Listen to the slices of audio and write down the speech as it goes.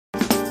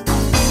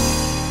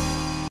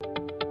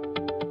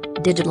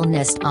Digital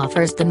Nest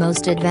offers the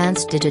most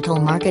advanced digital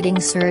marketing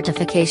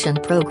certification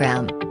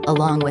program,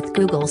 along with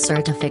Google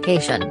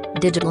certification.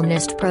 Digital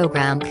Nest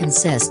program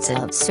consists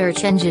of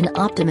search engine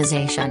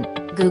optimization,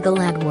 Google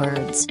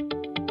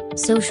AdWords,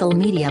 social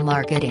media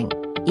marketing,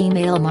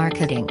 email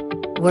marketing,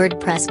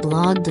 WordPress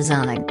blog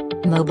design,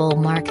 mobile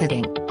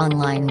marketing,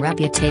 online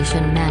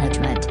reputation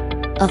management,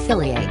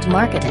 affiliate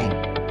marketing,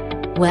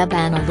 web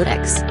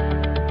analytics,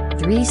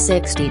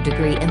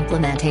 360-degree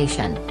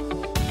implementation.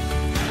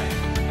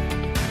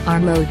 Our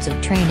modes of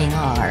training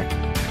are: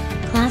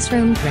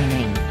 classroom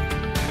training,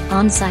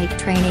 on-site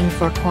training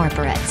for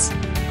corporates,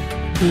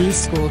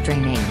 B-school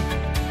training,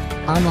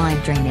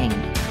 online training,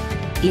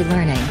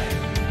 e-learning.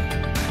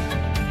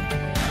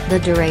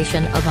 The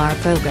duration of our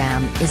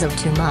program is of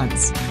 2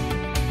 months.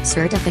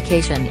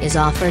 Certification is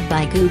offered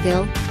by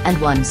Google,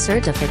 and one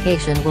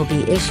certification will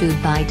be issued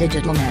by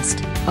Digital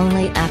Nest,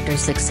 only after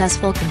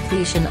successful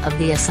completion of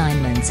the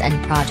assignments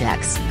and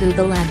projects.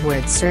 Google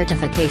AdWords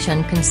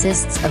certification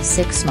consists of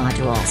 6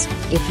 modules.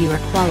 If you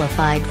are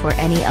qualified for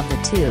any of the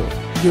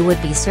 2, you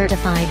would be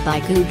certified by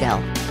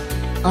Google.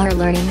 Our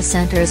learning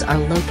centers are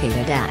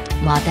located at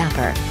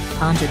Madapur,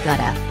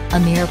 Panjagutta,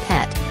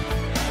 Ameerpet.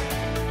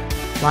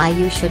 Why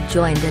you should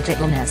join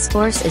Digital Nest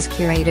course is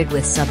curated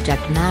with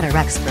subject matter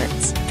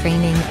experts.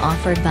 Training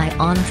offered by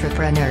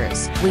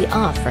entrepreneurs. We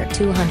offer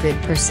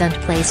 200%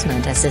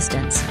 placement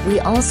assistance.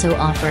 We also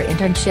offer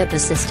internship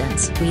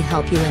assistance. We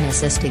help you in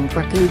assisting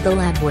for Google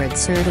AdWords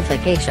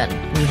certification.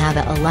 We have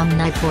an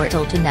alumni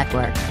portal to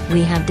network.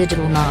 We have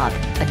Digital Knob,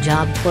 a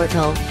job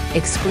portal,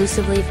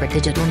 exclusively for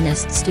Digital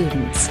Nest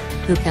students,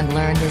 who can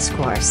learn this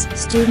course.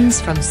 Students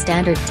from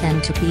Standard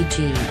 10 to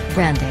PG,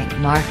 branding,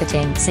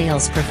 marketing,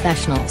 sales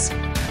professionals,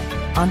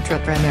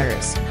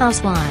 entrepreneurs,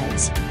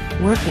 housewives,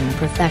 working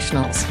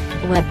professionals,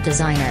 web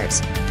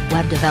designers,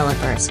 web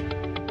developers,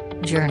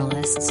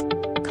 journalists,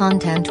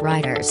 content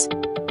writers.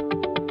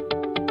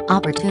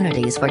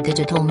 Opportunities for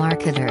digital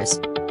marketers.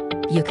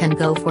 You can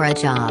go for a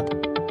job.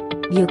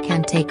 You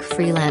can take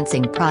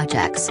freelancing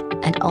projects,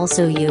 and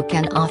also you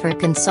can offer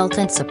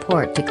consultant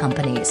support to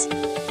companies.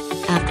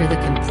 After the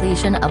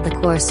completion of the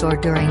course or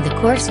during the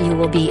course, you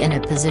will be in a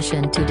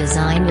position to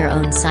design your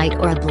own site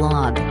or a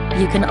blog.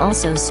 You can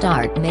also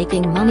start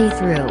making money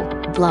through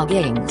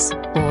bloggings,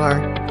 or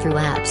through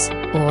apps,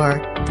 or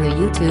through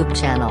YouTube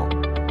channel.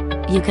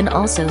 You can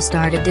also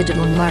start a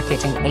digital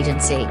marketing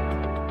agency.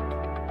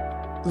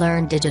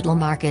 Learn digital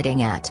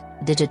marketing at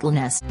Digital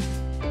Nest.